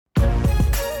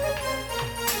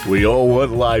We all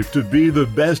want life to be the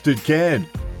best it can.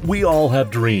 We all have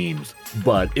dreams,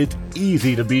 but it's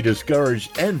easy to be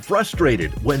discouraged and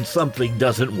frustrated when something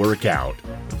doesn't work out.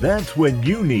 That's when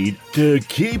you need to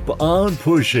keep on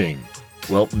pushing.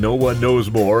 Well, no one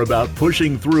knows more about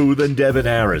pushing through than Devin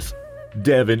Harris.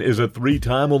 Devin is a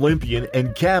three-time Olympian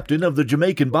and captain of the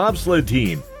Jamaican bobsled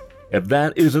team. If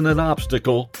that isn't an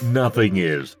obstacle, nothing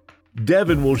is.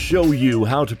 Devin will show you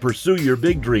how to pursue your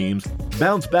big dreams,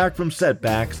 bounce back from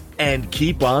setbacks, and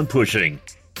keep on pushing.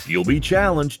 You'll be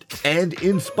challenged and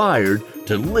inspired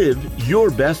to live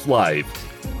your best life.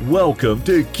 Welcome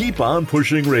to Keep On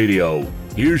Pushing Radio.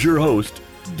 Here's your host,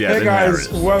 Devin Harris.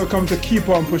 Hey guys, welcome to Keep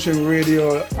On Pushing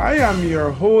Radio. I am your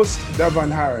host,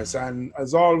 Devin Harris, and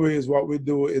as always, what we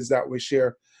do is that we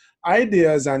share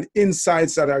ideas and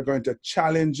insights that are going to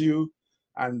challenge you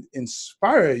and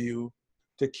inspire you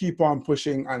to keep on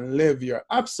pushing and live your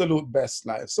absolute best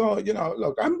life. So,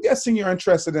 look, I'm guessing you're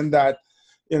interested in that,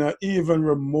 even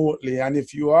remotely. And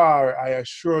if you are, I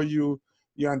assure you,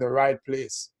 you're in the right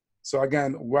place. So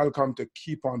again, welcome to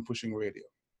Keep On Pushing Radio.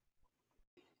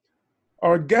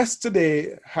 Our guest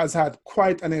today has had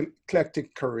quite an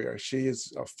eclectic career. She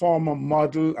is a former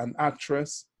model and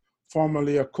actress,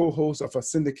 formerly a co-host of a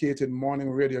syndicated morning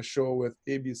radio show with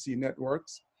ABC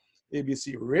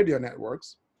Radio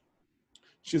Networks.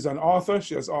 She's an author.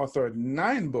 She has authored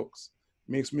 9 books.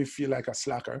 Makes me feel like a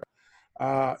slacker.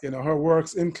 Her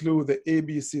works include The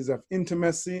ABCs of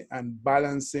Intimacy and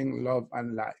Balancing Love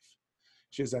and Life.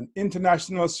 She's an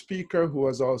international speaker who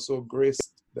has also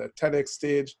graced the TEDx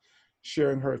stage,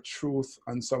 sharing her truth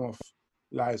on some of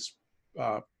life's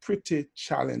pretty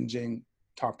challenging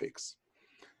topics.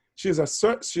 She's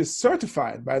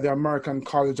certified by the American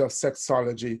College of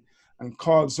Sexology and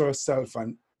calls herself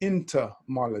an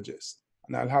entomologist.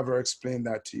 And I'll have her explain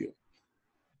that to you.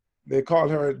 They call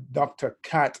her Dr.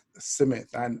 Kat Smith,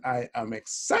 and I am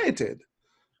excited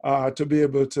to be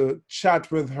able to chat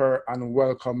with her and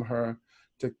welcome her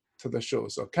to the show.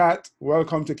 So Kat,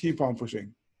 welcome to Keep On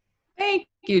Pushing. Thank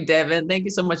you, Devin. Thank you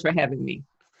so much for having me.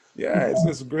 Yeah,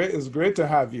 it's great. It's great to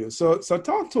have you. So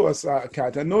talk to us,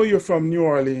 Kat. I know you're from New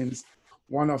Orleans,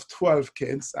 one of 12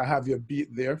 kids. I have your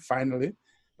beat there, finally.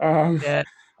 Yeah.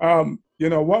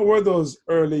 What were those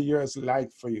early years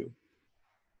like for you?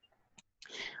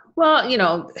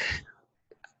 Well,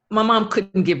 my mom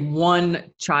couldn't give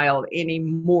one child any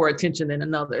more attention than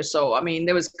another. So,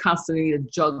 there was constantly a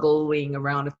juggling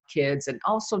around of kids, and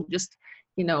also just,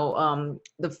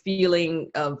 the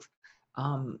feeling of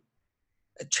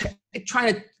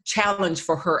trying to challenge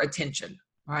for her attention,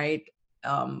 right?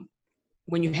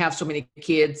 When you have so many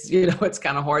kids, it's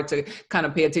kind of hard to kind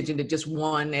of pay attention to just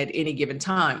one at any given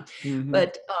time. Mm-hmm.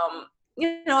 But,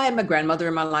 I had my grandmother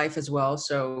in my life as well.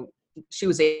 So she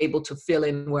was able to fill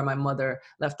in where my mother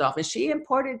left off. And she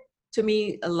imparted to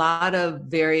me a lot of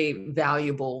very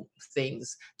valuable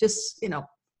things, just,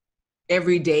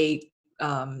 everyday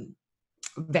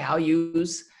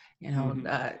values,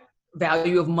 mm-hmm.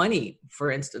 Value of money,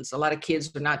 for instance. A lot of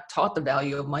kids are not taught the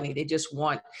value of money. They just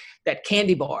want that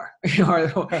candy bar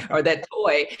or that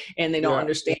toy, and they don't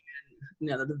understand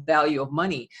the value of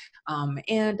money.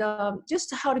 And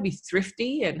just how to be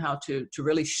thrifty and how to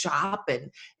really shop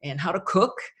and how to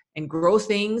cook and grow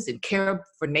things and care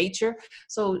for nature.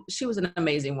 So she was an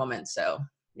amazing woman. So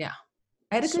yeah.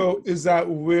 So is that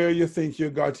where you think you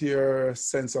got your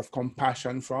sense of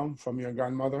compassion from your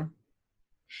grandmother?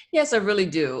 Yes, I really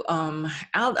do.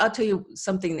 I'll tell you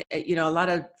something, a lot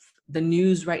of the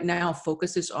news right now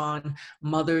focuses on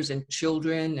mothers and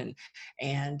children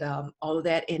and all of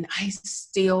that. And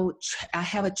I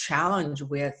have a challenge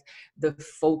with the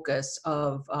focus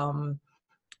of,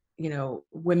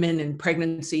 women and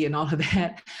pregnancy and all of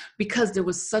that, because there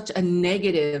was such a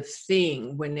negative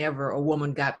thing whenever a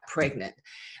woman got pregnant.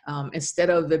 Instead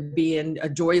of it being a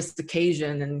joyous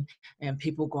occasion and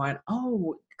people going,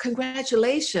 oh,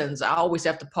 congratulations. I always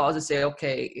have to pause and say,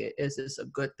 okay, is this a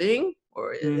good thing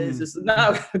or is this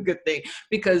not a good thing?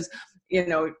 Because, you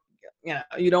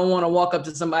don't want to walk up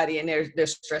to somebody and they're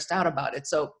stressed out about it.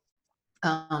 So,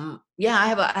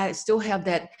 I still have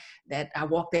that I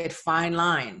walk that fine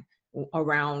line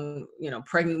around,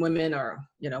 pregnant women or,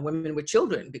 women with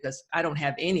children, because I don't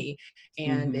have any.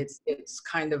 And mm-hmm.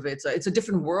 it's a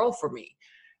different world for me.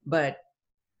 But,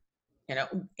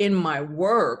 in my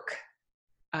work,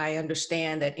 I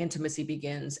understand that intimacy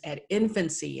begins at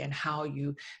infancy and how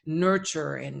you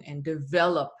nurture and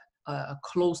develop a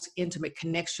close, intimate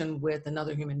connection with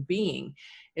another human being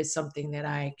is something that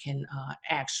I can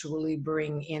actually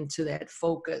bring into that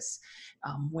focus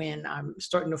when I'm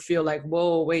starting to feel like,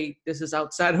 whoa, wait, this is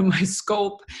outside of my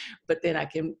scope. But then I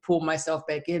can pull myself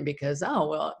back in because, oh,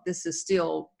 well, this is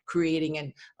still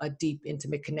creating a deep,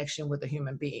 intimate connection with a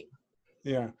human being.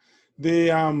 Yeah.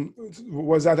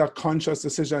 Was that a conscious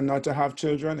decision not to have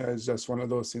children, or is just one of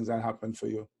those things that happened for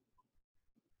you?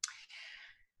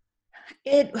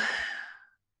 It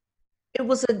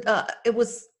was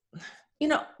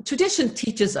tradition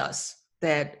teaches us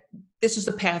that this is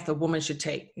the path a woman should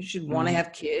take. You should want to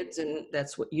have kids, and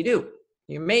that's what you do.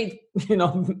 You're made,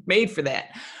 made for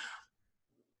that.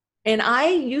 And I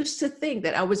used to think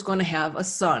that I was going to have a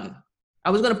son.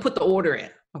 I was going to put the order in.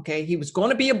 Okay, he was going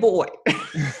to be a boy.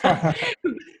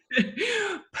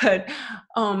 But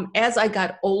as I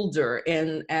got older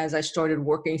and as I started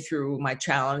working through my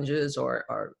challenges or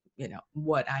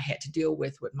what I had to deal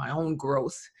with my own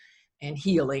growth and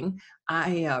healing,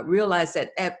 I realized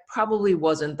that probably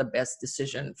wasn't the best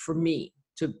decision for me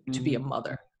to be a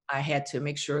mother. I had to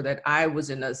make sure that I was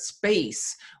in a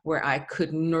space where I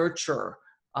could nurture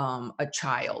a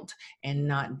child and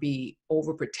not be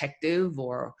overprotective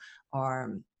or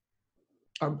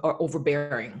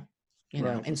overbearing,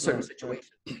 Right, in certain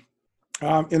situations.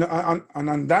 On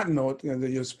that note,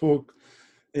 you spoke,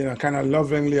 kind of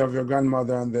lovingly of your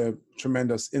grandmother and the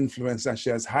tremendous influence that she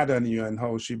has had on you and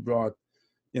how she brought,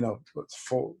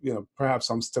 perhaps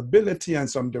some stability and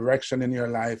some direction in your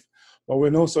life. But we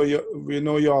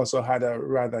know you also had a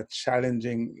rather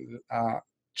challenging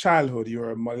childhood. You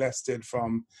were molested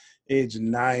from age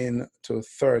 9 to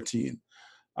 13.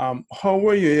 How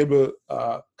were you able,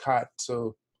 Kat,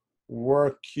 to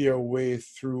work your way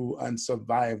through and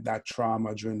survive that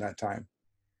trauma during that time?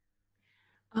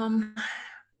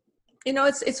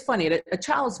 It's funny that a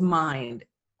child's mind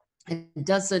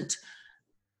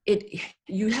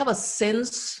you have a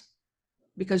sense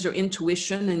because your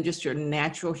intuition and just your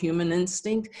natural human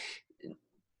instinct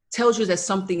tells you that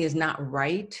something is not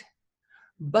right,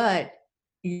 but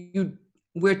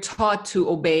we're taught to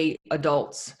obey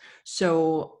adults.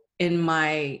 So in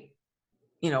my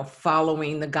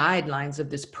following the guidelines of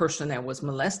this person that was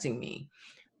molesting me,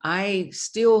 I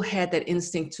still had that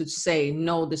instinct to say,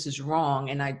 no, this is wrong.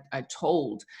 And I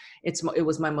told, it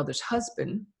was my mother's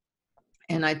husband.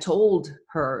 And I told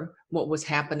her what was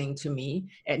happening to me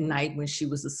at night when she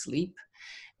was asleep.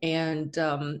 And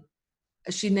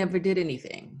she never did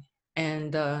anything.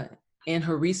 And in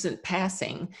her recent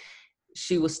passing,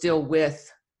 she was still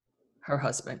with her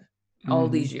husband all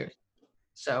these years.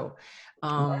 So,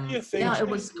 why do you think yeah, she it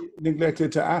was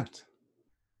neglected to act?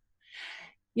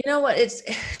 You know what?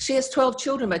 She has 12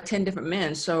 children by 10 different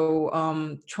men.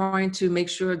 So trying to make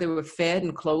sure they were fed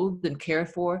and clothed and cared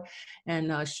for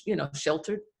and,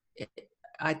 sheltered.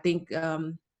 I think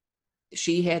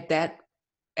she had that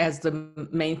as the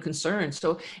main concern.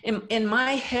 So in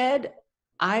my head,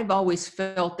 I've always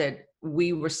felt that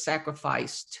we were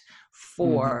sacrificed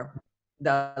for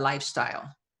the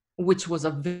lifestyle, which was a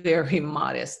very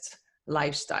modest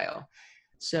lifestyle.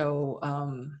 So,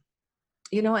 and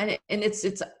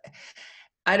it's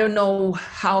I don't know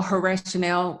how her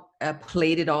rationale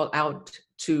played it all out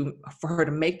for her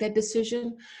to make that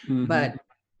decision. But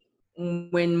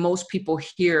when most people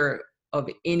hear of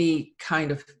any kind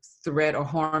of threat or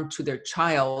harm to their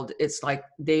child, it's like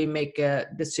they make a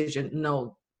decision.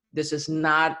 No, this is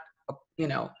not,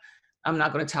 I'm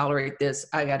not going to tolerate this.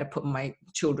 I got to put my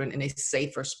children in a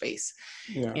safer space.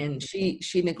 Yeah. And she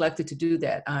neglected to do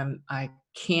that. I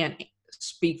can't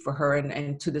speak for her.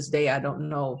 And to this day, I don't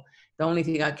know. The only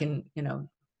thing I can,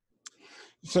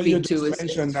 so you just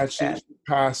mentioned that she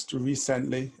passed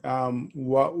recently.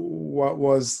 What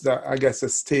was the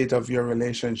state of your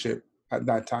relationship at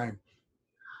that time?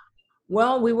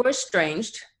 Well, we were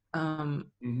estranged.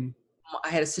 I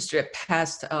had a sister that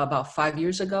passed about 5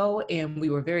 years ago, and we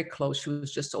were very close. She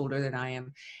was just older than I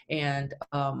am. And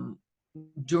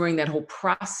during that whole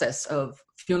process of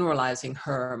funeralizing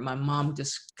her, my mom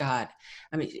just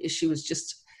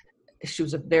she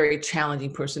was a very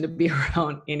challenging person to be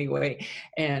around anyway.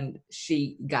 And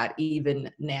she got even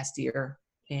nastier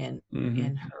in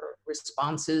her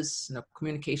responses and her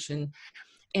communication.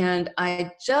 And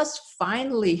I just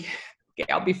finally,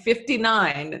 I'll be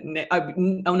 59.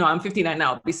 I'm 59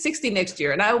 now. I'll be 60 next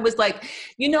year. And I was like,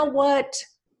 you know what?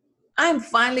 I'm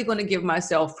finally going to give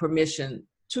myself permission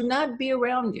to not be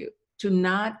around you, to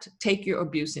not take your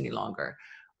abuse any longer.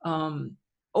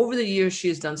 Over the years, she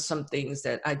has done some things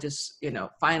that I just,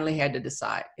 finally had to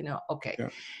decide, okay,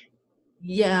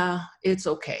 yeah, it's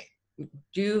okay.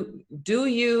 Do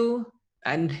you,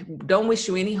 and don't wish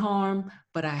you any harm,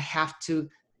 but I have to,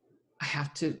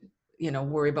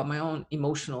 worry about my own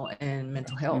emotional and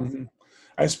mental health. Mhm.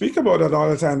 I speak about that all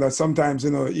the time, that sometimes,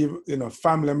 even,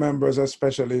 family members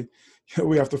especially,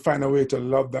 we have to find a way to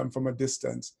love them from a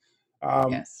distance.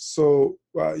 Yes. So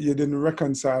you didn't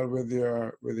reconcile with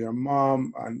your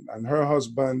mom and her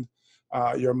husband,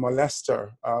 your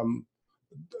molester.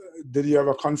 Did you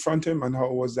ever confront him, and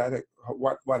how was that?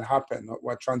 What happened?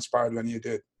 What transpired when you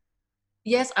did?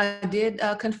 Yes, I did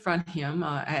confront him.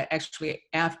 Actually,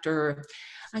 after,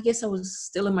 I guess I was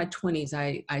still in my 20s,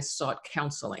 I sought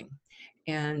counseling.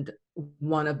 And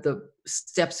one of the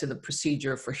steps in the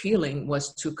procedure for healing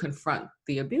was to confront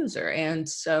the abuser. And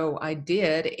so I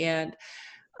did. And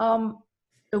um,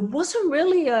 it wasn't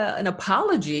really an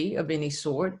apology of any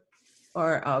sort,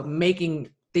 or making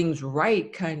things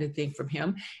right kind of thing from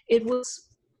him. It was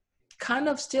kind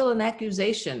of still an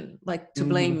accusation, like to Hmm.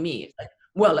 blame me. Like,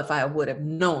 well, if I would have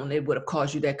known, it would have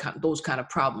caused you those kind of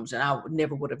problems, and I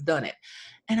never would have done it.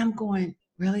 And I'm going,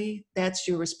 really? That's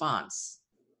your response?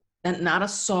 And not a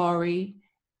sorry,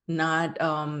 not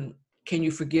can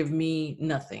you forgive me?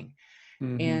 Nothing.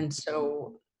 Hmm. And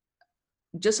so,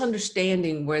 just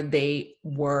understanding where they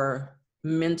were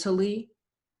mentally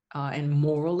and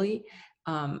morally,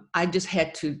 I just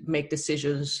had to make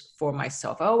decisions for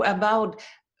myself. Oh, about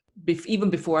even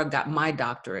before I got my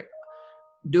doctorate,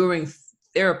 during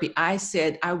therapy, I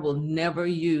said I will never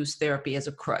use therapy as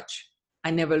a crutch.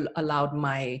 I never allowed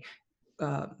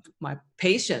uh, my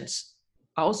patients,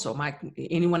 also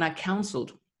anyone I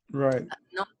counseled, Right.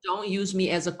 no, don't use me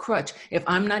as a crutch. If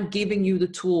I'm not giving you the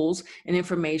tools and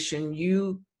information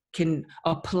you can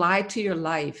apply to your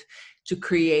life to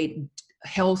create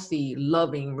healthy,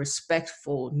 loving,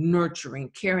 respectful, nurturing,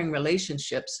 caring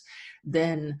relationships,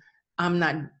 then I'm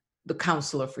not the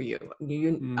counselor for you.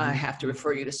 I Hmm. have to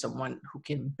refer you to someone who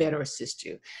can better assist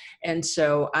you. And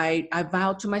so I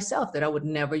vowed to myself that I would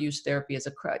never use therapy as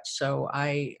a crutch. So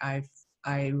I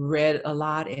read a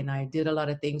lot, and I did a lot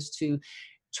of things to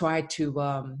try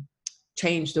to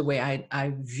change the way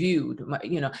I viewed my,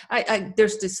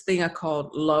 there's this thing I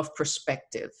call love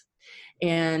perspective.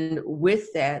 And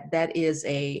with that, that is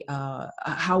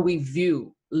how we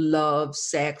view love,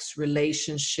 sex,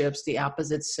 relationships, the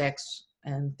opposite sex,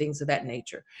 and things of that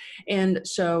nature. And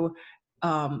so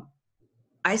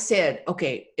I said,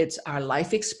 okay, it's our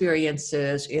life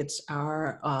experiences, it's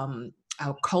our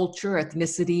culture,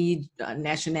 ethnicity,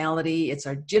 nationality, it's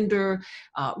our gender,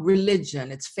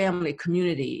 religion, it's family,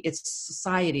 community, it's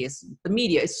society, it's the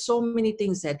media, it's so many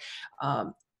things that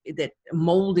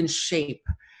mold and shape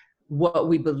what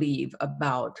we believe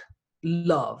about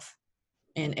love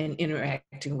and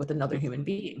interacting with another human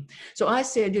being. So I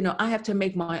said, I have to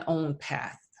make my own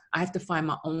path. I have to find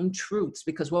my own truths,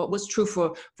 because what was true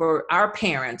for our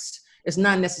parents is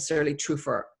not necessarily true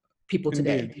for people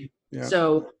Indeed. today. Yeah.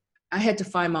 So I had to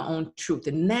find my own truth.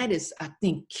 And that is, I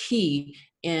think, key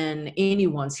in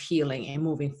anyone's healing and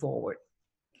moving forward.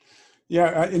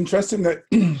 Yeah. Interesting that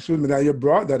excuse me, that you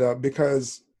brought that up,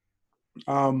 because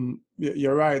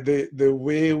you're right. The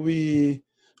way we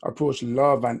approach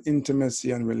love and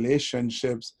intimacy and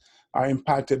relationships are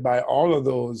impacted by all of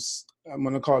those, I'm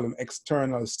going to call them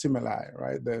external stimuli,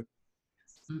 right? The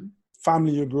Mhm.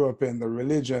 family you grew up in, the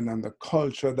religion and the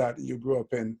culture that you grew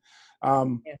up in.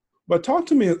 Um, Yeah. but talk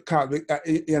to me, Kat,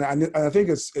 and I think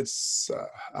it's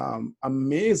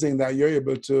amazing that you're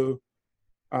able to,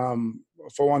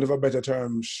 for want of a better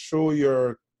term, show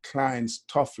your clients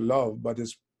tough love, but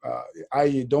it's,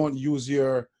 i.e., don't use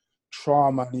your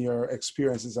trauma and your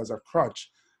experiences as a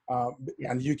crutch.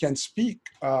 Yeah. And you can speak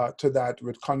to that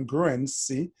with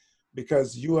congruency,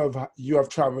 because you have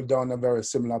traveled down a very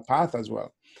similar path as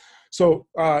well. So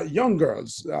young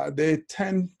girls, they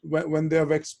tend, when they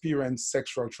have experienced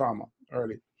sexual trauma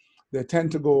early, they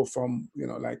tend to go from,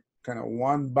 like kind of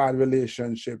one bad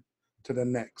relationship to the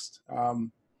next.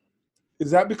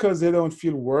 Is that because they don't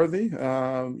feel worthy?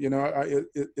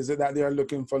 Is it that they are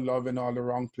looking for love in all the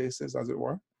wrong places, as it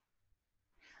were?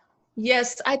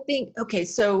 Yes, I think, okay,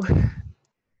 so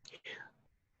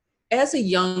as a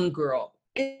young girl,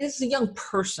 as a young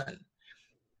person,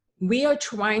 we are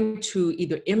trying to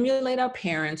either emulate our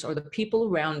parents or the people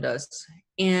around us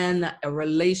in a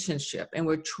relationship, and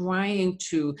we're trying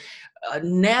to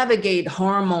navigate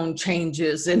hormone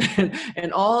changes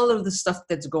and all of the stuff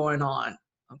that's going on.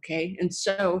 Okay, and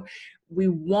so we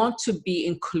want to be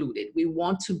included, we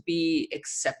want to be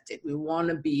accepted, we want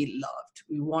to be loved,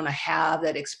 we want to have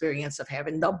that experience of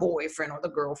having the boyfriend or the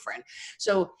girlfriend.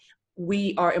 So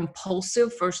we are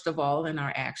impulsive, first of all, in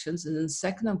our actions, and then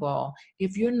second of all,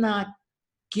 if you're not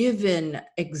given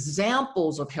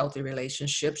examples of healthy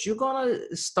relationships, you're going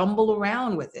to stumble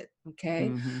around with it. Okay.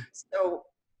 Mm-hmm. So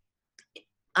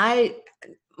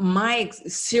my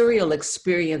serial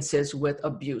experiences with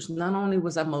abuse, not only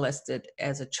was I molested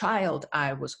as a child,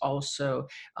 I was also,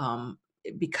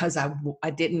 because I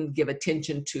didn't give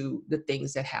attention to the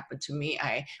things that happened to me,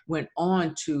 I went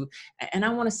on to, and I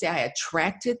want to say I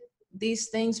attracted these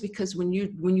things, because when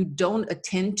you don't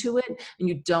attend to it and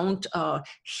you don't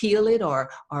heal it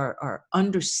or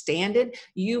understand it,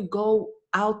 you go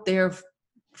out there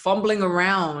fumbling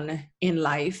around in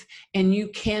life, and you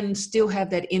can still have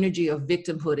that energy of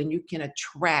victimhood, and you can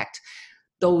attract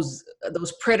those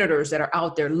predators that are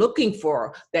out there looking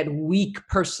for that weak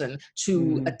person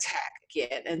to attack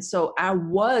again. And so I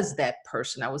was that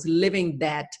person. I was living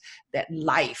that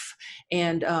life,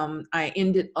 and I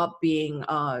ended up being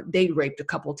date raped a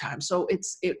couple of times. So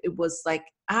it was like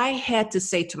I had to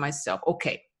say to myself,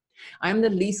 okay, I'm the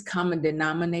least common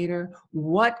denominator.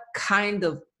 What kind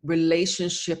of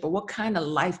relationship or what kind of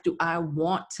life do I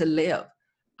want to live?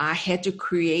 I had to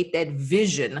create that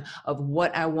vision of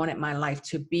what I wanted my life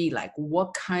to be like,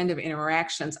 what kind of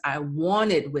interactions I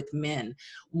wanted with men,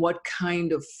 what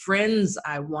kind of friends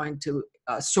I wanted to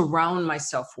surround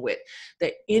myself with,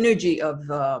 the energy of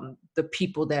the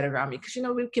people that are around me. Because,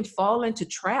 we can fall into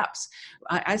traps.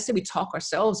 I say we talk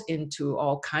ourselves into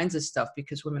all kinds of stuff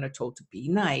because women are told to be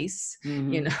nice,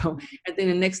 and then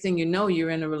the next thing you know,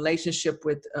 you're in a relationship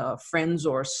with friends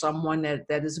or someone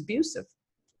that is abusive.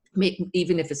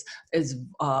 Even if it's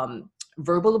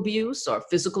verbal abuse or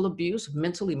physical abuse,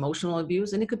 mental, emotional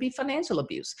abuse, and it could be financial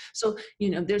abuse. So,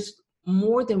 there's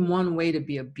more than one way to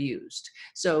be abused.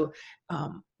 So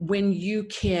when you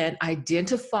can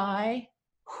identify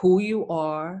who you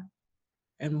are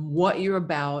and what you're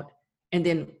about, and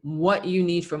then what you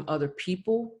need from other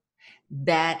people,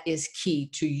 that is key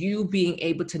to you being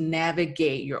able to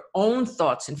navigate your own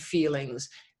thoughts and feelings,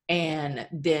 and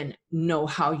then know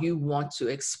how you want to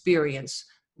experience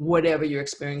whatever you're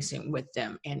experiencing with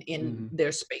them and in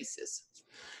their spaces.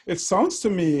 It sounds to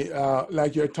me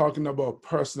like you're talking about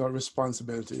personal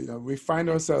responsibility. We find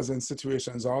ourselves in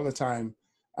situations all the time,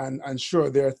 and sure,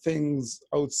 there are things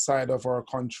outside of our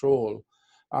control,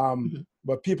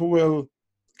 but people will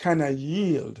kind of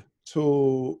yield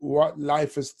to what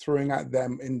life is throwing at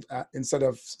them instead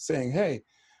of saying, hey,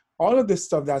 all of this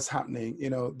stuff that's happening,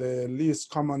 the least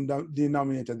common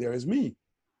denominator there is me.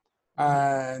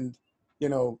 And,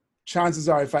 chances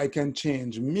are, if I can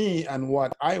change me and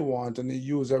what I want, and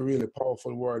you use a really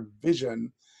powerful word,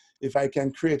 vision, if I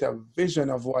can create a vision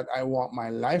of what I want my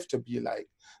life to be like,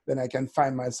 then I can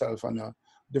find myself on a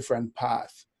different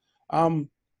path. I'm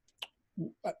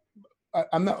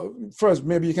not, first,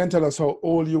 maybe you can tell us how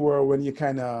old you were when you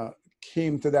kind of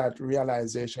came to that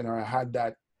realization or had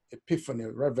that epiphany,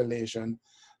 revelation.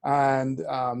 And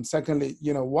secondly,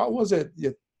 what was it,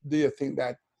 do you think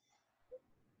that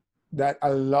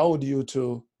allowed you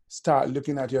to start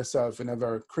looking at yourself in a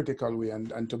very critical way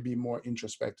and to be more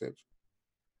introspective?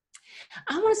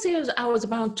 I want to say I was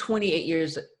about 28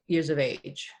 years of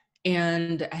age,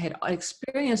 and I had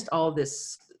experienced all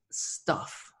this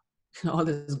stuff, all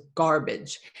this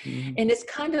garbage. And it's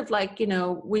kind of like,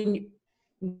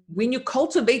 when you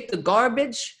cultivate the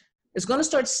garbage, it's going to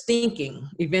start stinking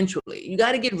eventually. You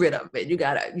got to get rid of it. You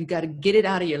got to get it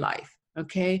out of your life.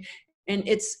 Okay. And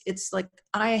it's like,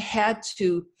 I had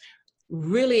to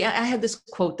really, I have this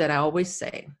quote that I always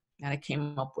say, that I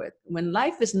came up with: when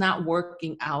life is not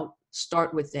working out,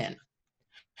 start within.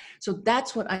 So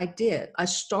that's what I did. I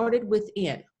started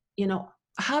within.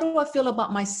 How do I feel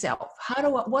about myself?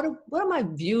 What are my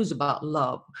views about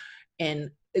love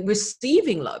and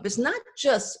receiving love? It's not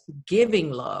just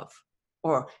giving love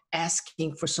or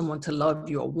asking for someone to love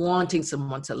you or wanting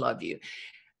someone to love you.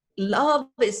 Love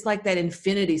is like that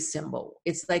infinity symbol.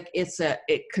 It's like it's a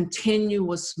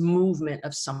continuous movement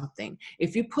of something.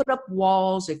 If you put up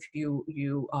walls, if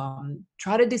you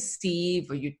try to deceive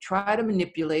or you try to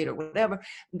manipulate or whatever,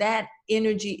 that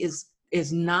energy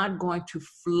is not going to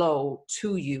flow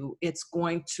to you. It's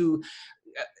going to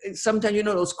sometimes,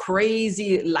 those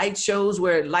crazy light shows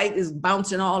where light is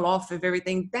bouncing all off of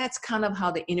everything. That's kind of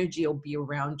how the energy will be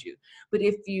around you. But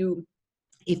if you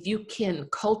can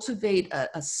cultivate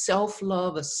a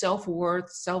self-love, a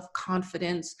self-worth,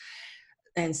 self-confidence,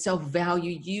 and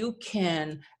self-value, you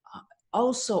can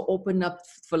also open up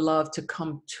for love to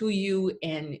come to you,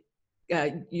 and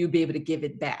you'll be able to give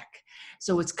it back.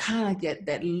 So it's kind of like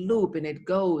that loop, and it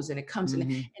goes and it comes.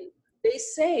 And they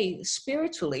say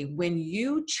spiritually, when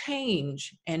you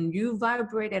change and you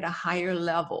vibrate at a higher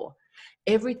level,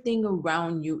 everything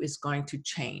around you is going to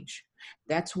change.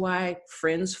 That's why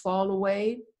friends fall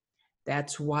away.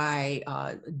 That's why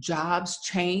jobs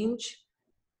change.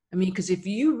 I mean, because if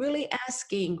you're really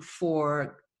asking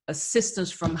for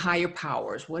assistance from higher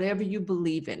powers, whatever you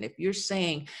believe in, if you're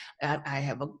saying, I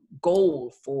have a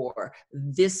goal for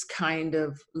this kind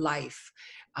of life,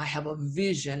 I have a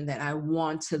vision that I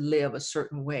want to live a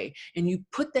certain way, and you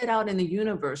put that out in the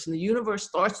universe, and the universe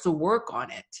starts to work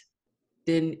on it,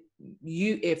 then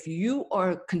if you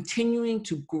are continuing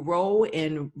to grow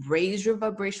and raise your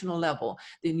vibrational level,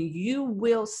 then you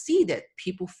will see that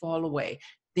people fall away,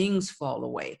 things fall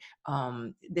away.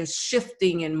 There's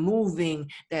shifting and moving,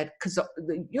 that because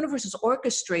the universe is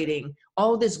orchestrating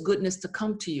all this goodness to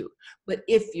come to you. But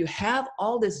if you have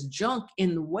all this junk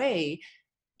in the way,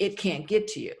 it can't get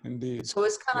to you. Indeed. So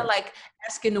it's kind of Yes. like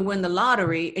asking to win the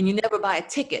lottery and you never buy a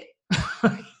ticket.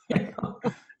 You know?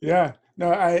 Yeah,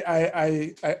 no,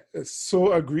 I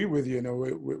so agree with you. You know,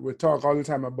 we talk all the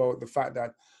time about the fact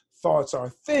that thoughts are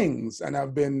things, and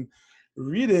I've been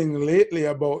reading lately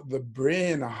about the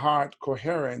brain-heart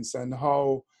coherence and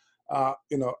how,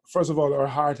 you know, first of all, our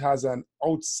heart has an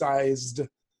outsized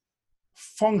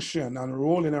function and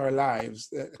role in our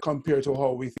lives compared to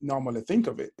how we normally think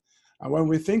of it. And when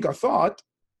we think a thought,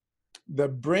 the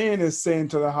brain is saying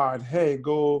to the heart, hey,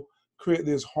 go create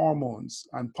these hormones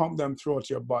and pump them throughout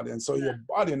your body. And so your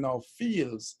body now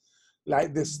feels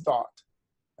like this thought.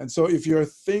 And so if you're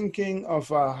thinking of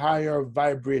a higher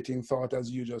vibrating thought, as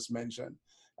you just mentioned,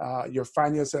 you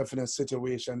find yourself in a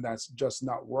situation that's just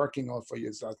not working out for you.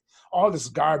 It's like all this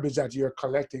garbage that you're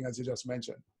collecting, as you just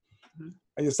mentioned. Mm-hmm.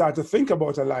 And you start to think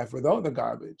about a life without the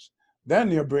garbage. Then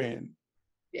your brain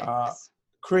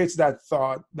creates that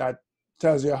thought that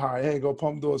tells your heart, hey, go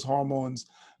pump those hormones.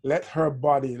 Let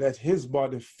his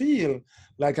body feel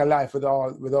like a life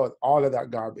without all of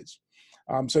that garbage.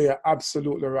 So you're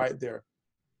absolutely right there.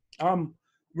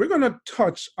 We're going to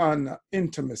touch on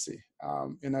intimacy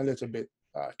in a little bit,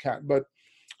 Kat, but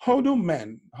how do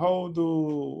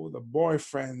the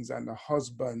boyfriends and the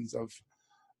husbands of,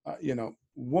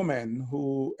 women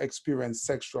who experience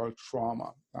sexual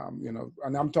trauma,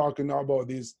 and I'm talking now about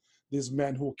these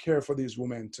men who care for these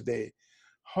women today,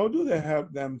 how do they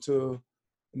help them to,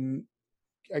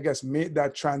 I guess, make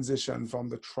that transition from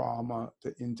the trauma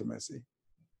to intimacy?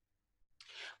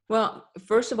 Well,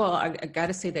 first of all, I got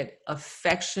to say that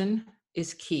affection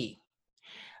is key.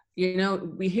 You know,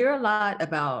 we hear a lot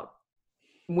about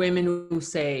women who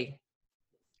say,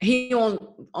 he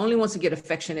only wants to get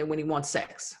affectionate when he wants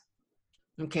sex.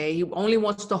 Okay, he only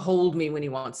wants to hold me when he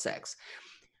wants sex.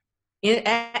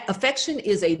 Affection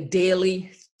is a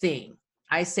daily thing.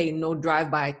 I say no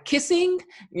drive-by kissing,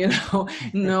 no,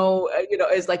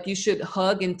 it's like you should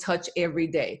hug and touch every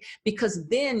day, because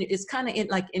then it's kind of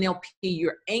like NLP,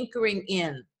 you're anchoring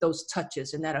in those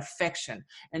touches and that affection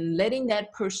and letting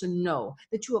that person know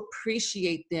that you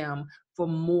appreciate them for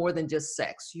more than just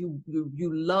sex. You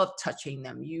love touching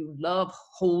them, you love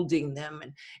holding them,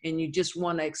 and you just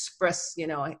want to express,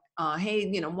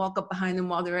 hey, walk up behind them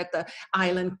while they're at the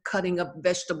island cutting up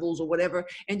vegetables or whatever,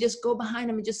 and just go behind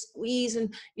them and just squeeze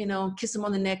and, kiss them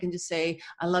on the neck and just say,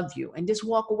 I love you, and just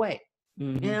walk away.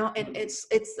 Mm-hmm. And it's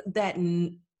that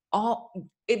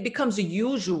it becomes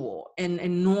usual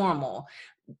and normal.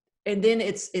 And then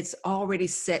it's already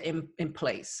set in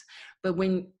place. But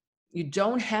when you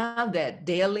don't have that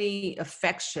daily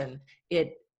affection,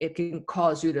 it can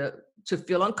cause you to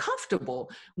feel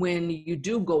uncomfortable when you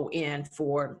do go in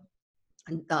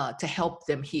to help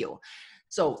them heal.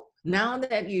 So now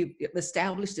that you've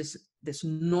established this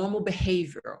normal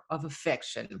behavior of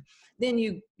affection, then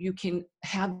you can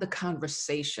have the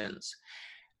conversations.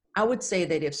 I would say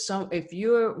that if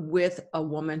you're with a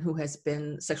woman who has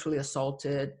been sexually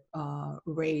assaulted,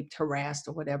 raped, harassed,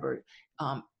 or whatever,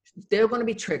 there are going to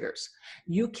be triggers.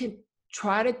 You can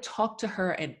try to talk to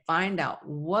her and find out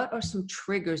what are some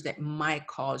triggers that might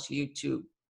cause you to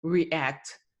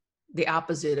react the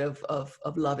opposite of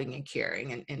loving and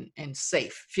caring and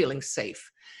safe, feeling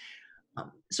safe.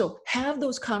 So have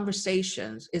those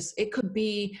conversations. It could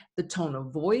be the tone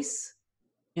of voice.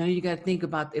 You got to think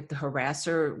about if the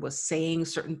harasser was saying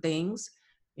certain things,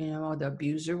 or the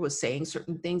abuser was saying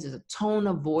certain things. There's a tone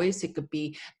of voice. It could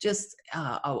be just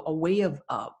a way of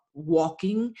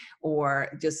walking, or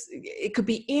it could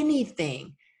be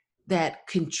anything that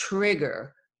can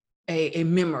trigger a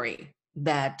memory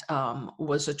that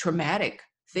was a traumatic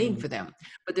thing for them.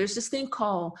 But there's this thing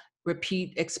called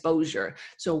repeat exposure.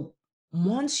 So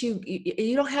once you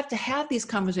don't have to have these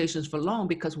conversations for long,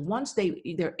 because once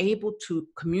they're able to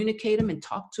communicate them and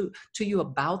talk to you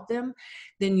about them,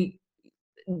 then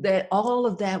that all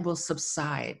of that will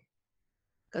subside.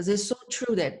 Because it's so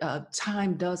true that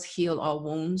time does heal all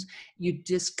wounds. You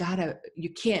just you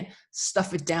can't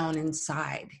stuff it down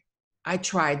inside. I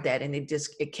tried that and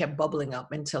it kept bubbling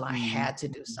up until I had to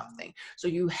do something. So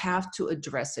you have to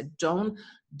address it. Don't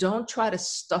try to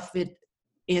stuff it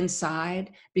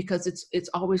inside, because it's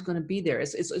always going to be there.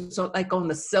 It's like on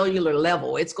the cellular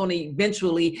level, it's going to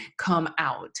eventually come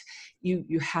out.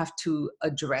 You have to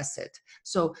address it.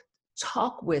 So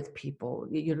talk with people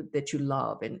that you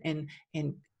love, and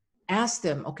ask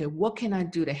them, okay, what can I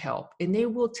do to help? And they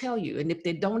will tell you. And if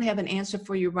they don't have an answer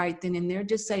for you right then and there,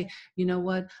 just say, you know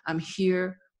what, I'm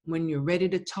here. When you're ready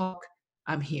to talk,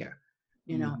 I'm here.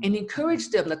 And encourage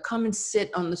them to come and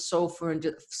sit on the sofa and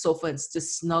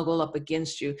just snuggle up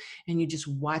against you, and you just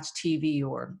watch TV,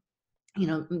 or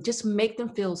just make them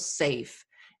feel safe,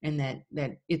 and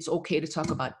that it's okay to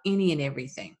talk about any and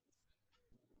everything.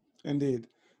 Indeed.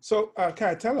 So,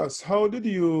 Kai, tell us, how did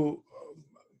you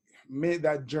make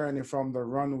that journey from the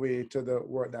runway to the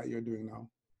work that you're doing now?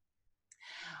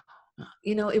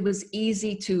 It was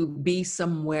easy to be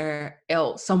someone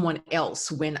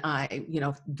else when I,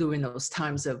 during those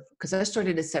times because I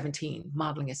started at 17,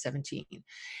 modeling at 17.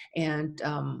 And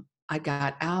I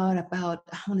got out about,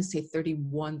 I want to say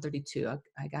 31, 32.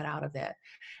 I got out of that.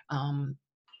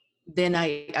 Then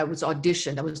I was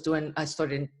auditioned. I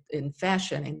started in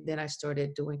fashion, and then I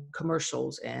started doing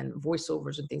commercials and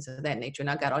voiceovers and things of that nature. And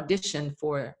I got auditioned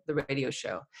for the radio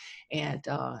show, and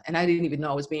I didn't even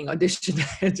know I was being auditioned.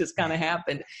 It just kind of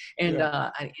happened, and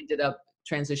I ended up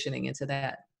transitioning into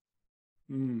that.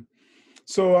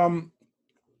 So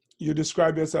you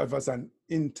describe yourself as an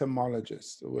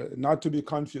entomologist, not to be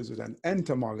confused with an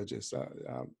entomologist.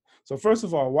 So first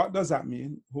of all, what does that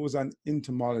mean? Who's an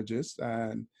entomologist?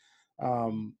 And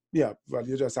well,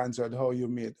 you just answered how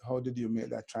did you make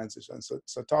that transition?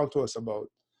 So talk to us about,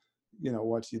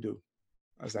 what you do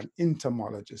as an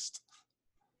entomologist.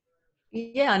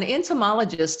 Yeah, an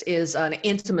entomologist is an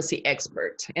intimacy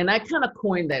expert. And I kind of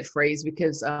coined that phrase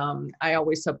because I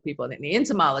always tell people that the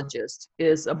entomologist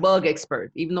is a bug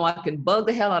expert, even though I can bug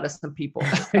the hell out of some people.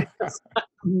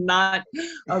 I'm not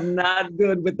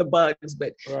good with the bugs,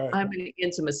 but right. I'm an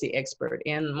intimacy expert.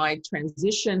 And my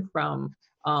transition from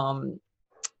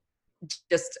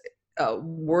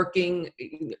working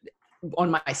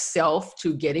on myself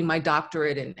to getting my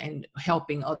doctorate and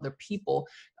helping other people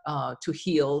to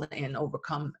heal and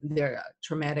overcome their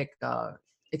traumatic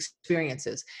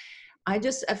experiences. I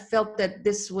felt that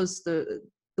this was the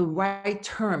right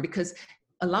term, because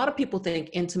a lot of people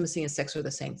think intimacy and sex are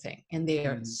the same thing, and they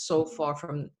are so far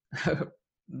from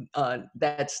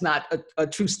that's not a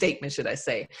true statement, should I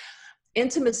say.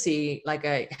 Intimacy, like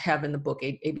I have in the book,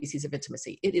 ABCs of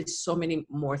Intimacy, it is so many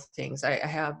more things. I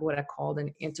have what I call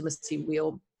an intimacy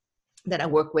wheel that I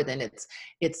work with, and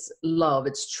it's love,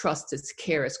 it's trust, it's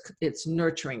care, it's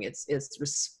nurturing, it's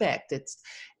respect,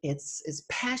 it's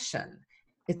passion,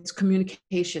 it's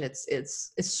communication,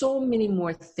 it's so many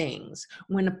more things.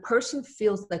 When a person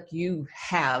feels like you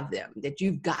have them, that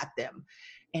you've got them,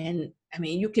 and I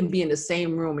mean, you can be in the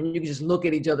same room and you can just look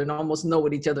at each other and almost know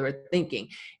what each other are thinking.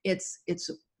 It's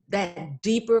that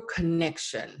deeper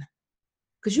connection,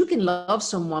 because you can love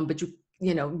someone, but you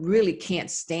really can't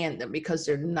stand them because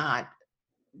they're not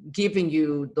giving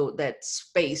you that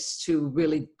space to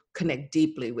really connect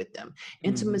deeply with them.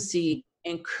 Intimacy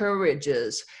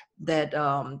encourages that,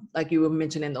 like you were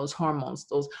mentioning, those hormones,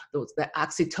 that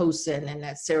oxytocin and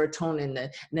that serotonin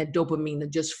and that dopamine that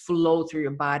just flow through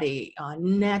your body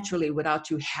naturally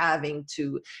without you having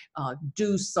to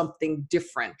do something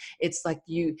different. It's like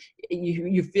you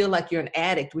feel like you're an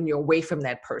addict when you're away from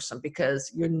that person,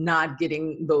 because you're not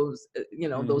getting those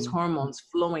those hormones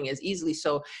flowing as easily.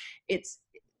 So it's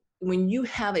when you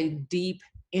have a deep,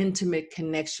 intimate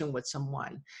connection with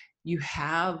someone, you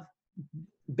have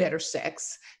better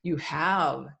sex, you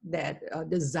have that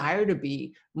desire to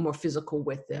be more physical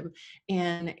with them,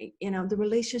 and the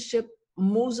relationship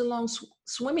moves along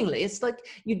swimmingly. It's like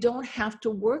you don't have to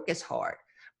work as hard,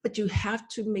 but you have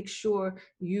to make sure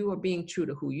you are being true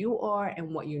to who you are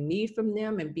and what you need from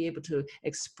them, and be able to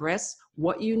express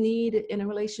what you need in a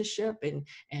relationship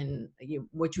and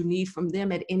what you need from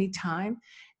them at any time.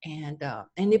 And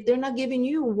if they're not giving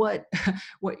you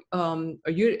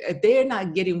if they're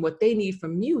not getting what they need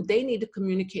from you, they need to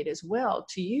communicate as well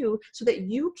to you, so that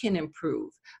you can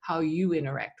improve how you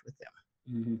interact with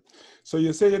them. So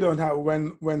you say you don't have,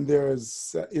 when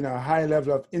there's a high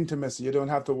level of intimacy, you don't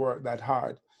have to work that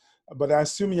hard, but I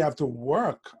assume you have to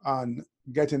work on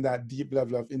getting that deep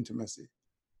level of intimacy.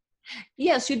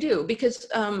 Yes, you do, because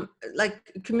like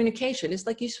communication, it's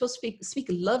like you're supposed to speak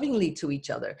lovingly to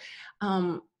each other.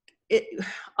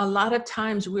 a lot of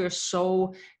times we're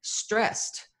so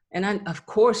stressed. And of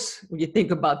course, when you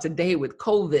think about today with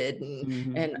COVID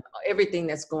and everything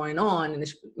that's going on, and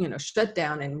this, shut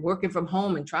down and working from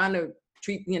home and trying to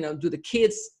do the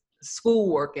kids'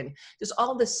 schoolwork and just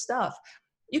all this stuff,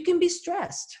 you can be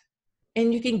stressed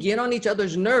and you can get on each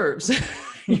other's nerves,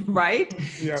 right?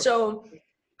 Yeah. So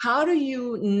how do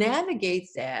you navigate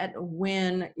that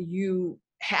when you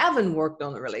haven't worked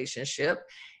on the relationship?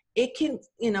 It can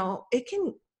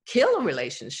kill a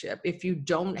relationship if you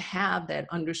don't have that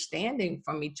understanding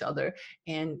from each other,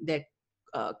 and that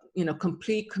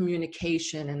complete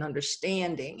communication and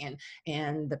understanding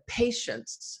and the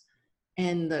patience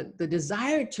and the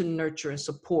desire to nurture and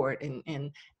support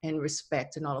and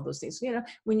respect and all of those things.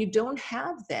 When you don't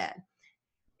have that,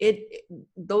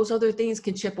 those other things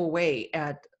can chip away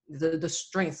at the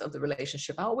strength of the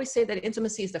relationship. I always say that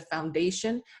intimacy is the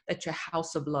foundation that your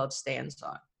house of love stands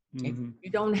on. If you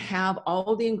don't have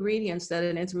all the ingredients that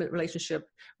an intimate relationship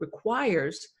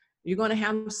requires, you're going to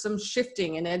have some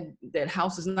shifting, and that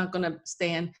house is not going to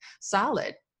stand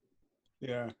solid.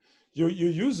 Yeah. You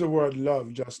use the word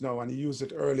love just now, and you used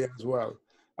it earlier as well.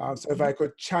 So if I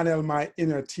could channel my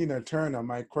inner Tina Turner,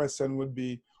 my question would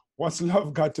be, what's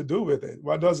love got to do with it?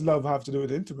 What does love have to do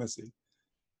with intimacy?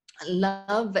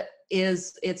 Love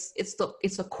is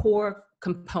it's a core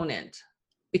component,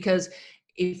 because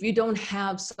if you don't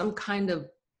have some kind of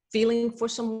feeling for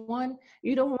someone,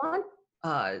 you don't want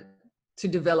to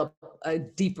develop a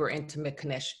deeper intimate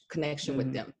connection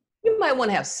with them. You might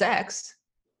want to have sex,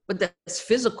 but that's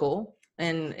physical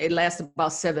and it lasts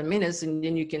about 7 minutes, and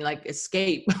then you can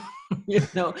escape.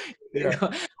 Oh,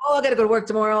 I gotta go to work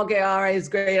tomorrow. Okay, all right, it's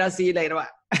great. I'll see you later.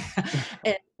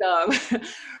 And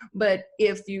but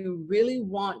if you really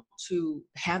want to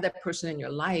have that person in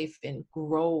your life and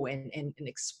grow and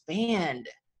expand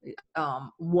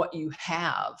what you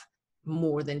have,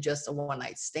 more than just a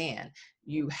one-night stand,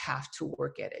 you have to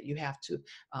work at it. You have to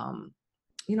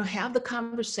have the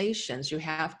conversations. You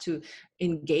have to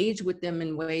engage with them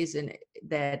in ways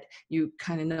that you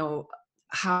kind of know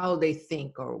how they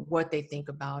think or what they think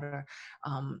about. Or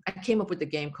I came up with a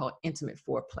game called Intimate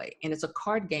Foreplay, and it's a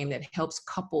card game that helps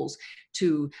couples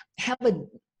to have a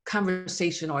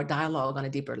conversation or a dialogue on a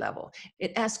deeper level.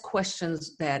 It asks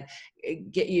questions that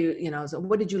get you, so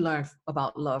what did you learn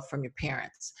about love from your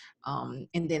parents?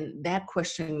 And then that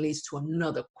question leads to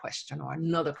another question or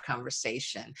another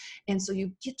conversation. And so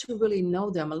you get to really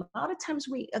know them. A lot of times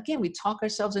we talk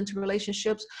ourselves into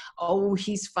relationships. Oh,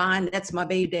 he's fine. That's my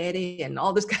baby daddy and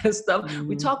all this kind of stuff.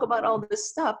 We talk about all this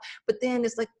stuff, but then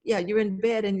it's like, yeah, you're in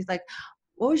bed and he's like,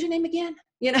 what was your name again?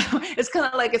 It's kind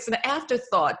of like it's an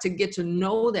afterthought to get to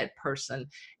know that person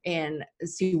and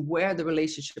see where the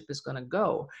relationship is going to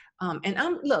go. And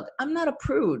I'm not a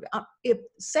prude. If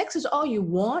sex is all you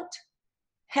want,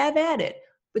 have at it.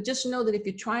 But just know that if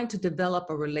you're trying to develop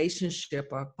a relationship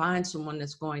or find someone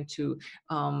that's going to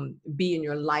be in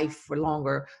your life for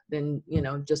longer than,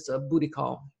 just a booty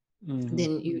call,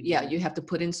 then you have to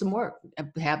put in some work,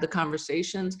 have the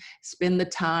conversations, spend the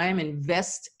time,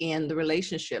 invest in the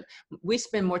relationship. We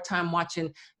spend more time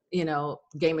watching,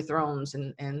 Game of Thrones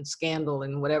and Scandal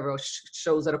and whatever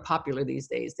shows that are popular these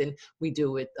days than we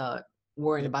do with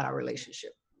worrying about our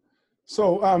relationship.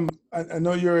 So I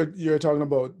know you're talking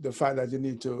about the fact that you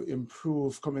need to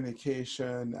improve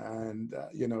communication and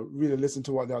really listen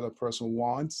to what the other person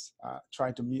wants,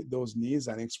 try to meet those needs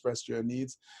and express your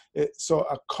needs. So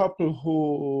a couple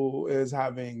who is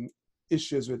having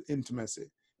issues with intimacy,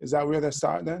 is that where they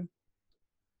start then?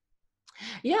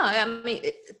 Yeah, I mean,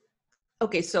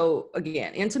 okay. So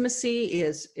again, intimacy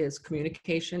is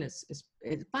communication. Is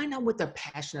find out what they're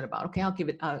passionate about. Okay,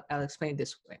 I'll explain it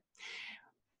this way.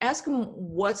 Ask them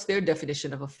what's their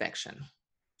definition of affection.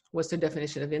 What's their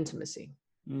definition of intimacy?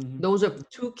 Those are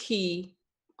two key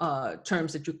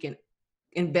terms that you can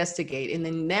investigate. And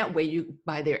then that way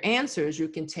by their answers, you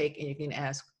can take and you can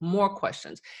ask more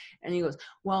questions. And he goes,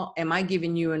 well, am I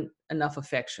giving you enough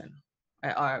affection?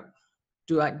 Or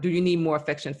do you need more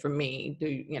affection from me?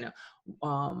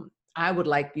 I would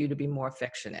like you to be more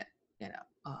affectionate.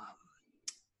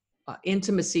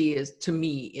 Intimacy is, to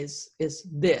me, is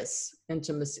this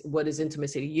intimacy. What is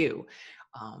intimacy to you?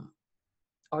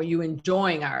 Are you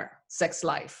enjoying our sex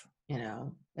life?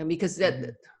 And because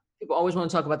that people always want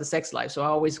to talk about the sex life, so I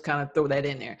always kind of throw that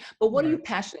in there. But what are you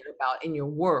passionate about in your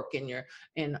work,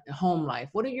 in home life?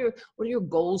 What are your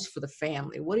goals for the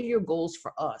family? What are your goals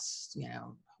for us?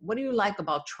 What do you like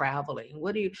about traveling?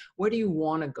 Where do you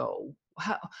want to go?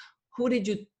 Who did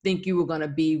you think you were going to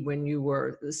be when you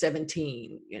were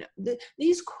 17?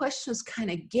 These questions kind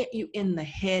of get you in the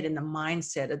head and the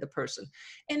mindset of the person.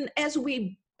 And as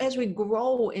we as we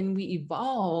grow and we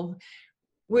evolve,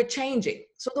 we're changing.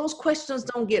 So those questions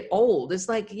don't get old. It's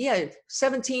like, yeah,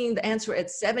 17, the answer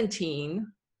at 17,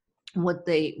 what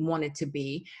they want it to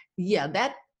be. Yeah,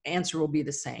 that answer will be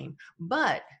the same.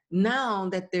 But now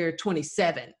that they're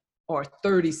 27 or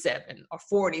 37 or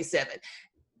 47,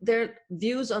 their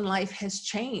views on life has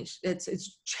changed.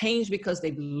 It's changed because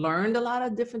they've learned a lot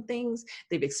of different things.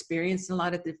 They've experienced a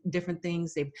lot of different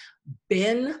things. They've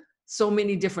been so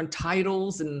many different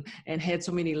titles and had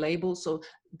so many labels. So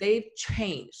they've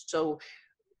changed. So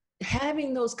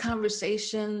having those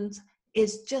conversations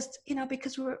is just,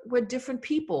 because we're different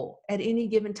people at any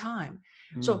given time.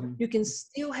 So you can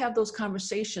still have those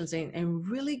conversations and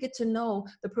really get to know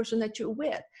the person that you're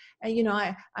with. And,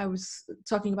 I was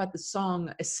talking about the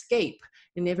song Escape,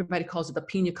 and everybody calls it the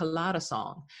Pina Colada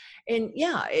song. And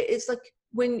yeah, it's like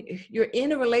when you're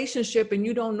in a relationship and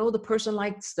you don't know the person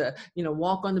likes to,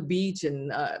 walk on the beach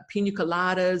and pina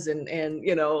coladas and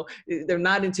they're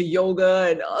not into yoga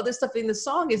and other stuff in the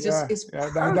song is is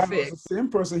that was perfect. the same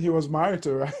person he was married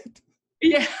to, right?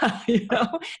 Yeah,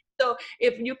 So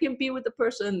if you can be with the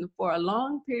person for a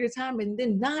long period of time and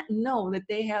then not know that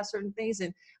they have certain things,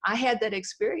 and I had that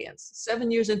experience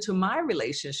 7 years into my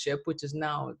relationship, which is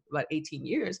now about 18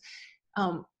 years.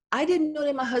 I didn't know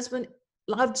that my husband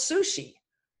loved sushi.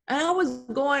 And I was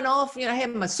going off, I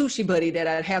had my sushi buddy that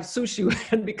I'd have sushi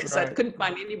with because I couldn't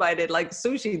find anybody that liked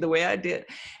sushi the way I did.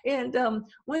 And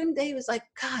one day he was like,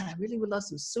 God, I really would love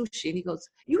some sushi. And he goes,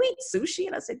 you eat sushi?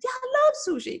 And I said, yeah, I love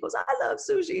sushi. He goes, I love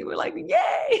sushi. And we're like,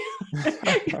 yay.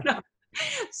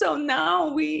 So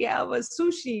now we have a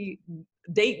sushi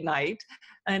date night.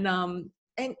 And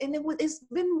it's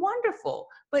been wonderful.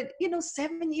 But,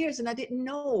 7 years and I didn't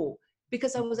know.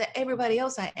 Because I was at everybody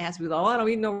else I asked me, I don't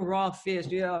eat no raw fish,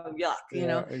 yuck,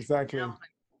 Exactly. And I'm like,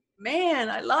 man,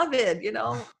 I love it,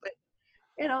 but,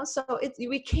 so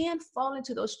we can't fall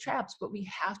into those traps, but we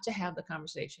have to have the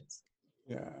conversations.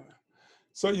 Yeah.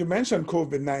 So you mentioned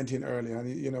COVID-19 earlier,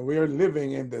 and we are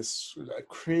living in this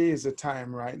crazy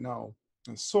time right now,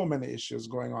 and so many issues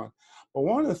going on. But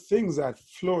one of the things that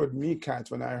floored me, Kat,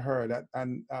 when I heard that,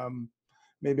 and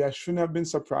maybe I shouldn't have been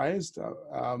surprised,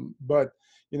 but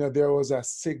there was a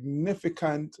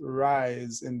significant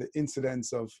rise in the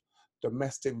incidence of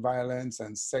domestic violence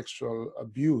and sexual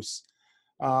abuse.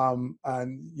 And,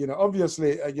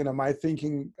 obviously, my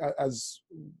thinking as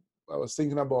I was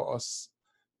thinking about us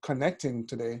connecting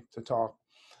today to talk,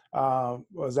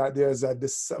 was that there's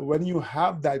when you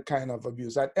have that kind of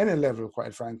abuse at any level,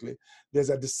 quite frankly, there's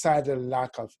a decided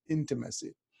lack of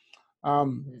intimacy.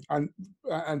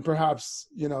 And perhaps,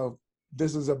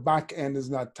 this is a back end, is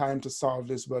not time to solve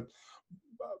this, but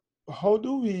how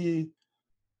do we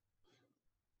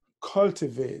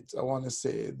cultivate, I want to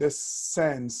say, this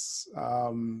sense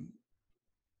of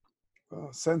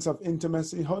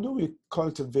intimacy? How do we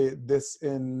cultivate this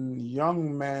in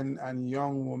young men and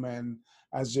young women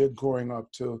as they're growing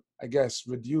up to, I guess,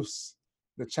 reduce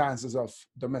the chances of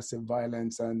domestic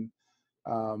violence and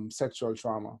sexual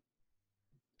trauma?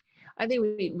 I think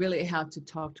we really have to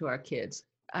talk to our kids.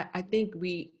 I think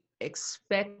we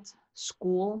expect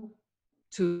school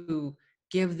to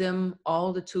give them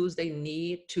all the tools they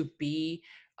need to be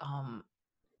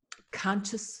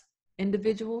conscious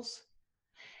individuals.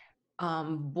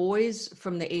 Boys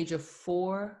from the age of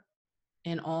 4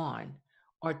 and on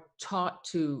are taught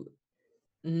to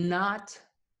not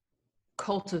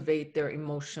cultivate their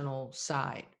emotional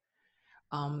side.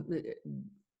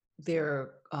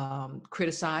 They're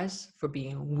criticized for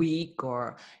being weak,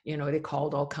 or they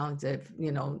called all kinds of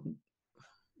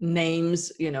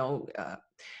names.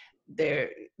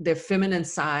 Their feminine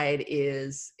side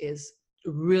is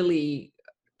really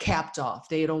capped off.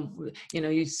 They don't,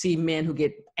 you see men who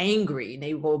get angry and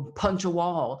they will punch a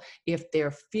wall if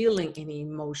they're feeling any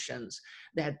emotions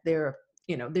that they're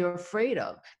afraid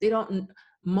of.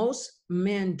 Most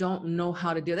men don't know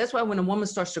how to deal. That's why when a woman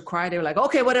starts to cry, they're like,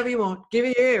 okay, whatever you want, give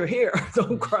it here.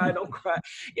 Don't cry,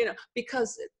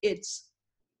 because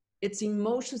it's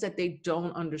emotions that they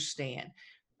don't understand.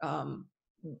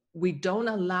 We don't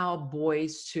allow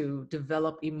boys to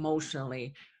develop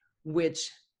emotionally,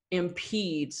 which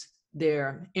impedes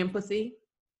their empathy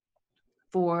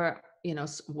for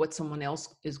what someone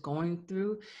else is going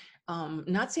through.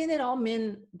 Not saying that all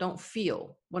men don't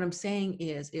feel. What I'm saying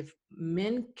is, if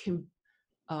men can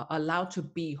allow to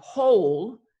be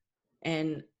whole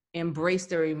and embrace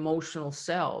their emotional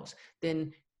selves,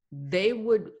 then they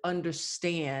would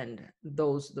understand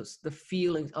the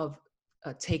feelings of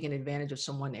taking advantage of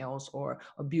someone else or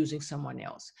abusing someone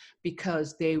else,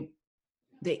 because they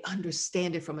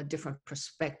understand it from a different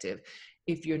perspective.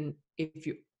 If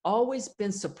you've always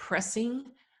been suppressing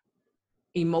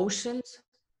emotions,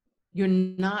 you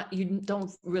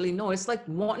don't really know. It's like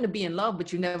wanting to be in love,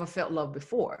 but you never felt love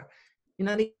before. You're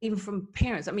not even from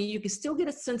parents. I mean, you can still get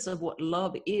a sense of what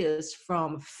love is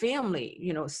from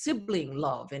family, sibling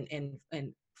love and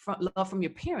love from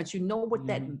your parents. You know what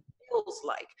that feels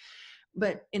like.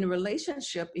 But in a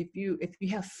relationship, if you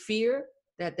have fear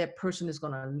that that person is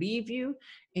going to leave you,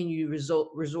 and you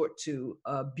resort to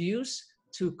abuse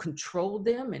to control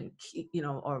them, and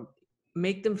or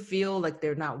make them feel like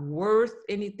they're not worth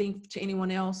anything to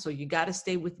anyone else, so you got to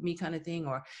stay with me kind of thing,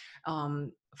 or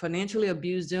financially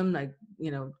abuse them, like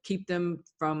keep them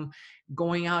from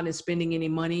going out and spending any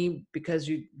money because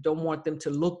you don't want them to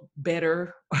look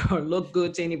better or look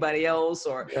good to anybody else,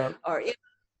 or Yeah.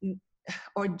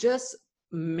 or just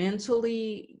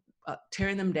mentally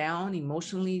tearing them down,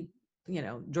 emotionally,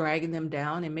 dragging them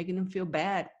down and making them feel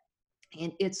bad.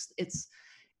 And it's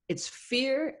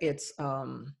fear, it's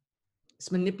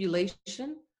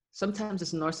manipulation. Sometimes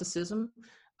it's narcissism.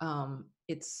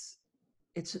 It's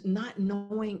not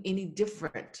knowing any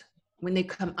different when they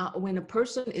come out. When a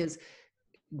person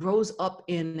grows up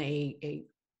in a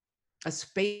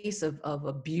space of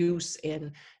abuse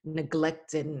and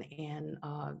neglect and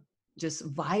just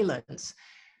violence,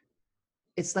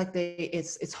 it's like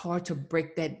it's hard to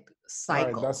break that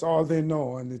Right. That's cycle. all they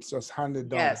know, and it's just handed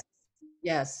down.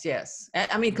 Yes, yes.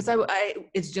 I mean, because I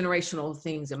it's generational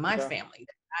things in my Yeah. family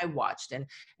that I watched, and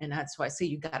that's why I say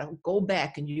you got to go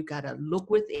back and you got to look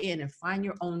within and find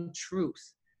your own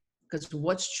truth. Because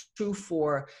what's true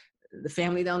for the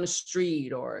family down the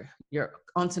street or your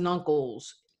aunts and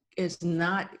uncles is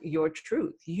not your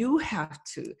truth. You have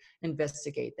to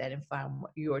investigate that and find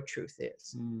what your truth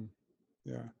is.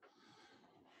 Yeah.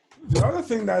 The other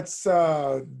thing that's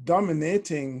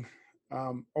dominating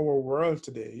our world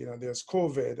today, there's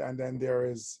COVID, and then there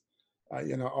is,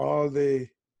 all the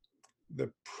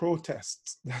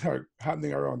protests that are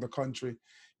happening around the country.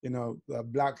 The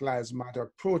Black Lives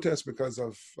Matter protests because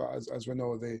of, as we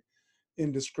know, the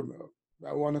indiscriminate,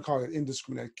 I want to call it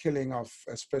indiscriminate killing of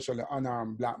especially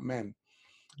unarmed Black men.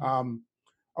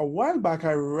 A while back,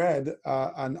 I read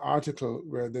an article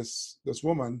where this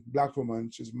woman, Black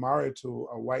woman, she's married to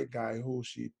a white guy who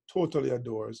she totally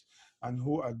adores and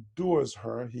who adores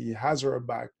her. He has her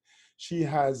back. He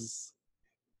has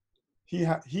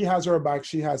her back.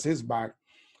 She has his back.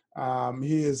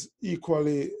 He is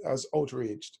equally as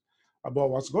outraged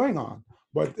about what's going on.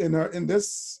 But in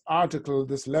this article,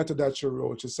 this letter that she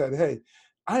wrote, she said, "Hey,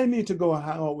 I need to go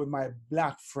hang out with my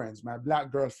Black friends, my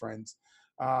Black girlfriends,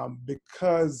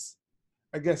 because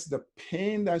I guess the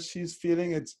pain that she's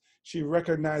feeling, she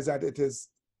recognized that it is,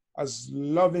 as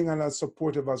loving and as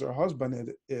supportive as her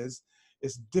husband is,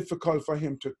 it's difficult for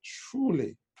him to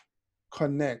truly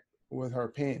connect with her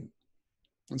pain."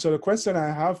 And so the question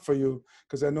I have for you,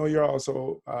 because I know you're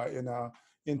also in a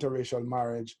interracial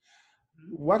marriage,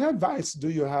 what advice do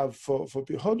you have for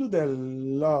people? How do they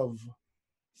love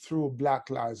through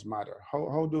Black Lives Matter?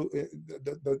 How do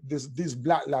these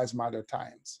Black Lives Matter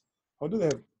times? How do they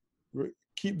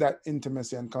keep that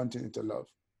intimacy and continue to love?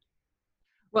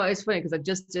 Well, it's funny because I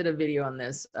just did a video on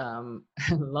this,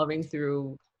 loving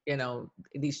through,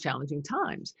 these challenging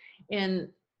times.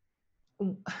 And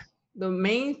the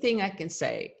main thing I can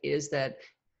say is that,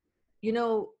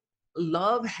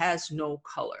 love has no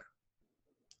color.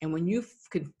 And when you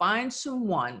can find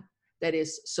someone that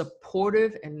is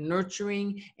supportive and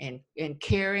nurturing and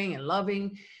caring and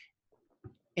loving,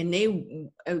 and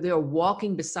they're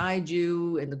walking beside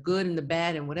you in the good and the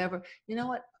bad and whatever, you know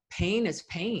what? Pain is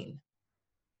pain.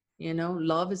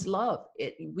 Love is love.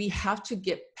 We have to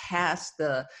get past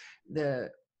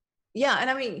yeah. And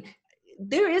I mean,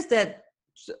 there is that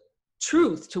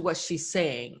truth to what she's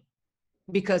saying,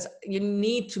 because you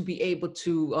need to be able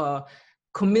to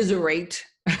commiserate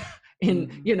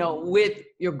with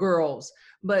your girls.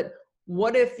 But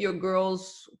what if your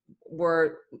girls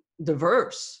were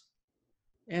diverse?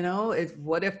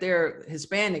 What if they're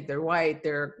Hispanic, they're white,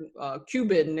 they're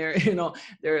Cuban,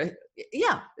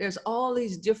 there's all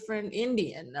these different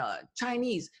Indian,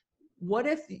 Chinese. What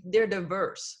if they're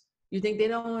diverse? You think they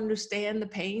don't understand the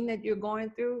pain that you're going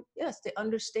through? Yes, they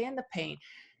understand the pain.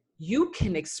 You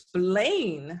can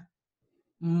explain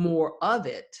more of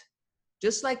it.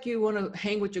 Just like you want to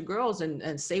hang with your girls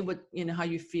and say what, how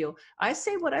you feel. I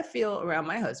say what I feel around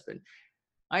my husband.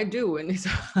 I do. And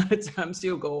sometimes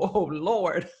he'll go, "Oh,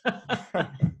 Lord." Yeah.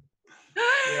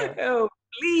 "Oh,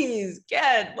 please,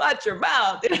 Kat, watch your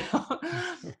mouth."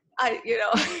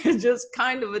 It's just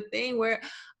kind of a thing where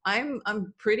I'm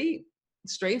pretty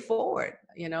straightforward.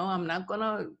 I'm not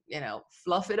gonna,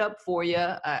 fluff it up for you.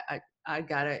 I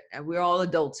got it. And we're all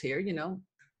adults here,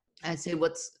 I say,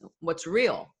 what's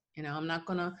real? You know, I'm not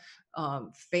gonna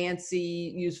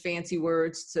use fancy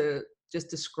words to just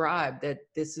describe that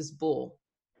this is bull.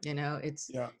 You know,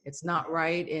 it's not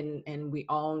right, and we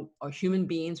all are human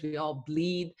beings. We all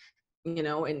bleed. You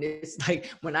know, and it's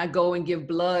like when I go and give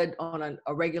blood on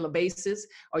a regular basis,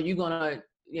 are you gonna,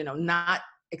 you know, not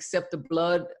accept the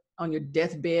blood on your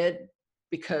deathbed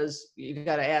because you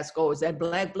got to ask, oh, is that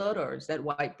black blood or is that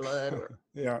white blood? Or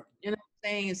Yeah. you know what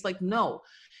I'm saying? It's like, no,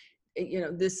 you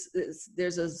know,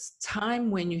 there's a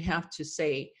time when you have to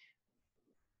say,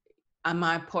 am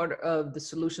I part of the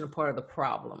solution or part of the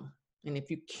problem? And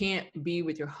if you can't be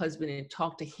with your husband and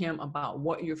talk to him about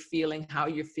what you're feeling, how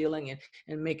you're feeling,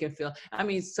 and make him feel, I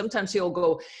mean, sometimes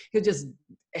he'll just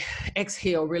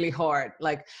exhale really hard.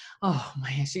 Like, oh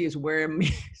man, she is wearing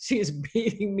me. She is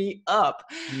beating me up.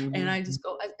 Mm-hmm. And I just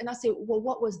go, and I say, well,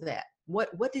 what was that?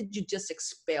 What did you just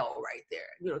expel right there?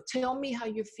 You know, tell me how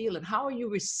you're feeling. How are you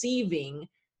receiving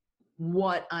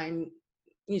what I'm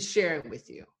sharing with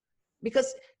you?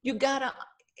 Because I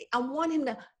want him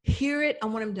to hear it. I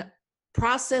want him to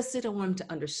process it. I want him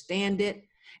to understand it.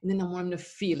 And then I want him to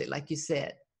feel it. Like you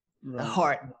said, right. The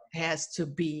heart has to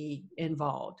be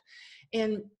involved.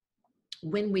 And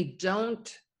when we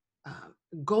don't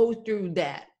go through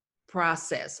that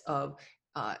process of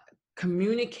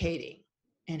communicating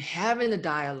and having a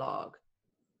dialogue,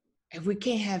 if we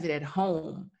can't have it at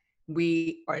home,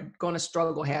 we are going to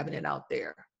struggle having it out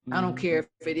there. I don't care if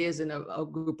it is in a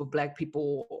group of Black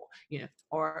people,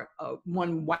 or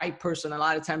one white person. A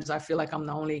lot of times I feel like I'm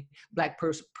the only Black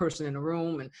person in the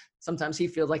room. And sometimes he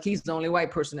feels like he's the only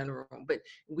white person in the room. But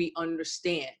we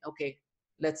understand, okay,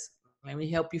 let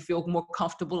me help you feel more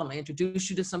comfortable. I'm going to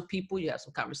introduce you to some people. You have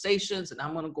some conversations, and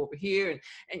I'm going to go over here. And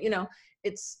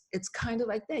it's kind of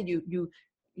like that. You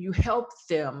help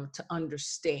them to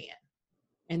understand.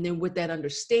 And then with that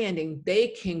understanding, they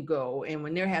can go, and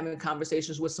when they're having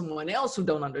conversations with someone else who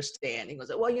don't understand, he goes,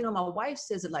 well, my wife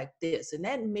says it like this, and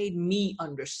that made me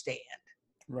understand.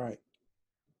 Right.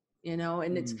 And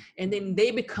and then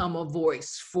they become a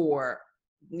voice for,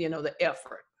 the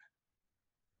effort,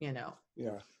 Yeah.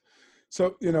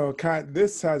 So, Kat,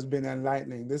 this has been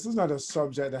enlightening. This is not a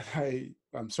subject that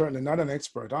I'm certainly not an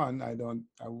expert on. I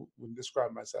wouldn't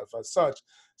describe myself as such.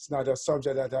 It's not a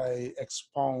subject that I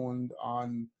expound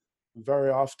on very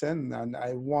often. And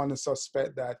I want to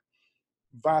suspect that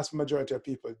vast majority of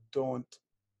people don't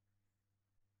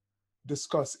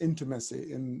discuss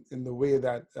intimacy in the way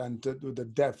that, and to the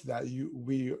depth that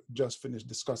we just finished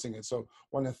discussing it. So I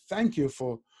want to thank you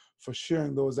for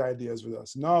sharing those ideas with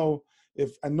us. Now,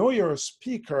 if I know you're a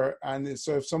speaker, and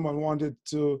so if someone wanted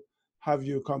to have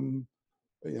you come,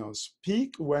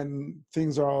 speak when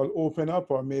things are all open up,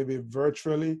 or maybe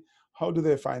virtually, how do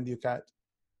they find you, Kat?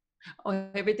 Oh,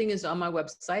 everything is on my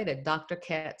website at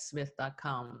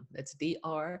drkatsmith.com. That's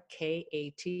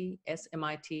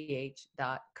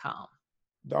drkatsmith.com.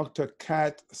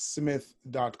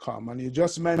 drkatsmith.com. And you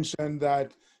just mentioned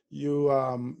that you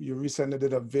recently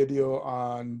did a video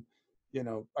on,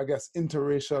 I guess,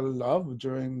 interracial love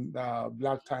during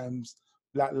Black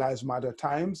Lives Matter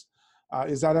times.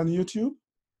 Is that on YouTube?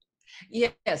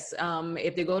 Yes.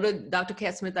 If they go to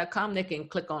drkatsmith.com, they can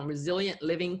click on Resilient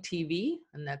Living TV,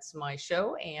 and that's my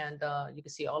show. And you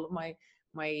can see all of my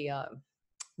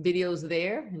videos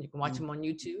there, and you can watch them on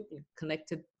YouTube and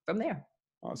connect it from there.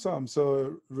 Awesome.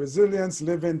 So Resilience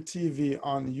Living TV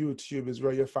on YouTube is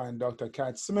where you find Dr.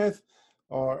 Kat Smith,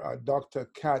 or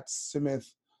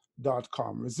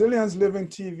drkatsmith.com. Resilience Living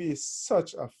TV is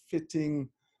such a fitting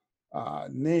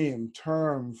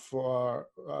term for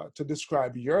to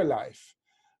describe your life,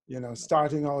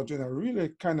 starting out in a really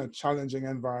kind of challenging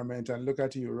environment, and look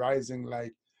at you rising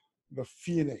like the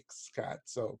phoenix, Kat.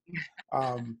 So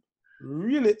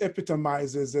really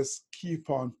epitomizes this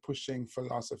keep on pushing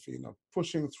philosophy,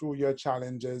 pushing through your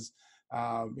challenges,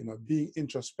 being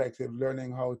introspective,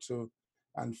 learning how to,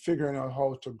 and figuring out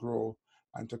how to grow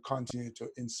and to continue to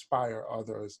inspire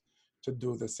others to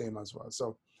do the same as well.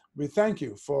 So we thank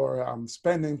you for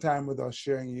spending time with us,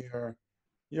 sharing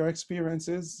your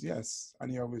experiences, yes,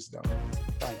 and your wisdom.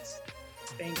 Thanks.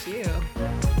 Thank you.